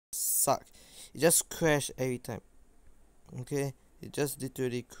suck. It just crash every time. Okay, it just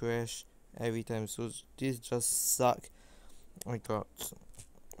literally crash every time. So this just suck. I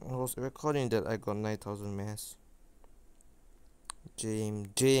was recording that I got 9,000 mass.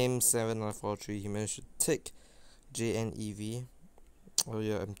 James 7943. He managed to take JNEV. Oh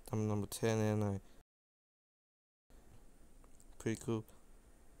yeah, I'm number 10 and I pretty cool.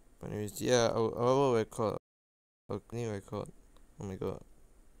 But anyways, yeah, I will record. I'll continue record. Oh my god.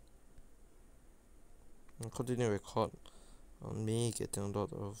 I'll continue record on me getting a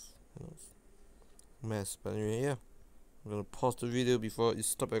lot of mess. But anyway, yeah. I'm gonna pause the video before it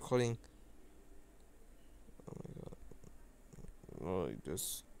stop recording. Oh my god. Oh, it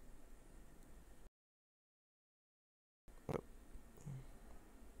just.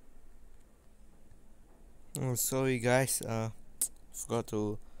 I'm sorry guys, forgot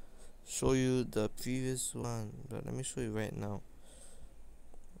to show you the previous one, but let me show you right now.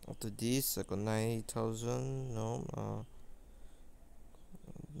 After this I got 9,000, no,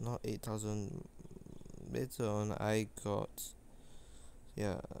 not 8,000. Later on I got,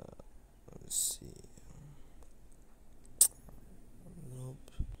 yeah, let's see,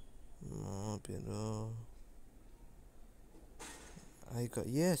 nope, no, below. I got,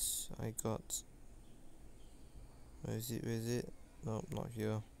 yes, I got, where is it, nope, not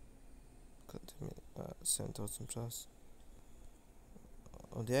here. God damn it, 7,000 plus.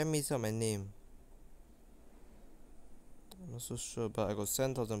 Oh, did I miss out my name? I'm not so sure, but I got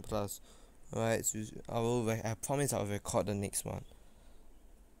 7,000 plus. Alright, so I promise I'll record the next one.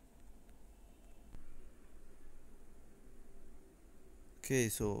 Okay,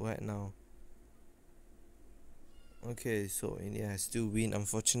 so right now. Okay, so in the end I still win.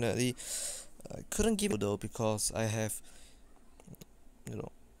 Unfortunately, I couldn't give it though because I have,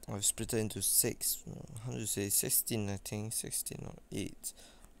 I've split it into 6. How do you say 16? I think 16 or 8.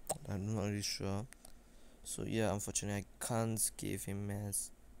 I'm not really sure. So yeah, unfortunately I can't give him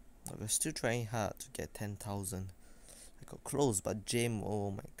mass. We're still trying hard to get 10,000. I got close, but James, oh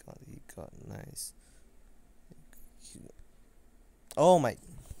my god, he got nice. Oh my,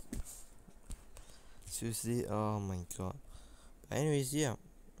 seriously, oh my god. But anyways, yeah.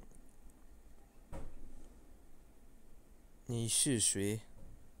 你是谁？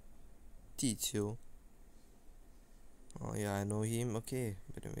地球。Oh yeah, I know him. Okay,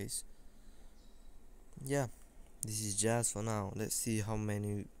 but anyways, yeah, this is just for now. Let's see how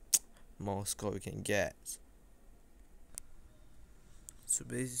many more score we can get. So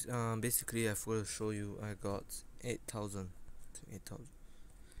basically, I forgot to show you. I got 8,000,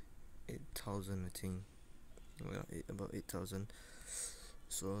 8,000, I think. Well, about 8,000.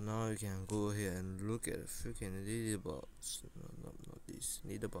 So now you can go ahead and look at the freaking leaderboards. No, not these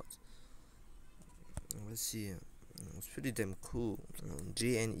leaderboards. Let's see. It's pretty damn cool.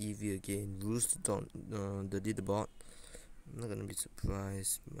 JNEV again roosted on the leaderboard. I'm not gonna be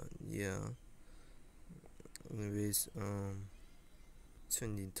surprised, but yeah. Anyways,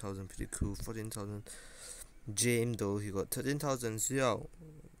 17,000, pretty cool. 14,000. James though, he got 13,000. So yeah,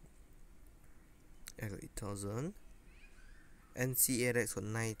 I got 8,000. NCAX got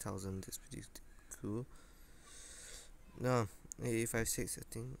 9,000. That's pretty cool. No, 8856 I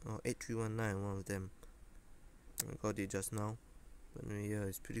think, or 8319, one of them. I got it just now. But yeah,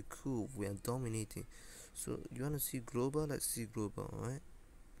 it's pretty cool. We are dominating. So you wanna see global? Let's see global, alright?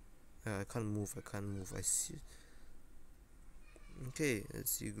 I can't move. I see. Okay,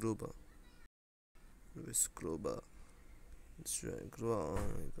 let's see global. Where's global? That's right, global. Oh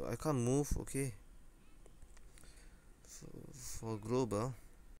my god, I can't move. Okay. For global,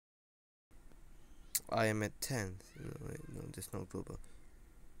 I am at 10. No, that's not global.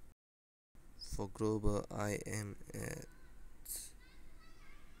 For global, I am at.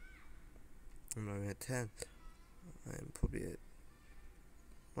 I'm not at 10. I'm probably at.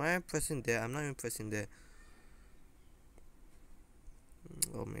 Why am I pressing there? I'm not even pressing there.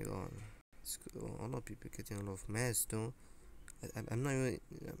 Oh my god. A lot of people getting a lot of mess though. I'm not even.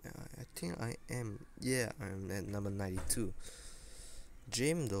 I think I am. Yeah, I'm at number 92.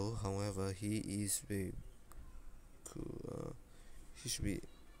 James though, however, he is very cool. He should be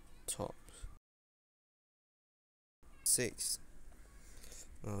top 6.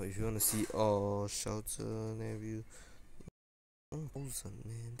 If you wanna see all shelter Nebulous, 1,000,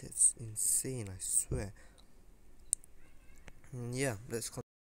 man, that's insane, I swear. Yeah, let's continue.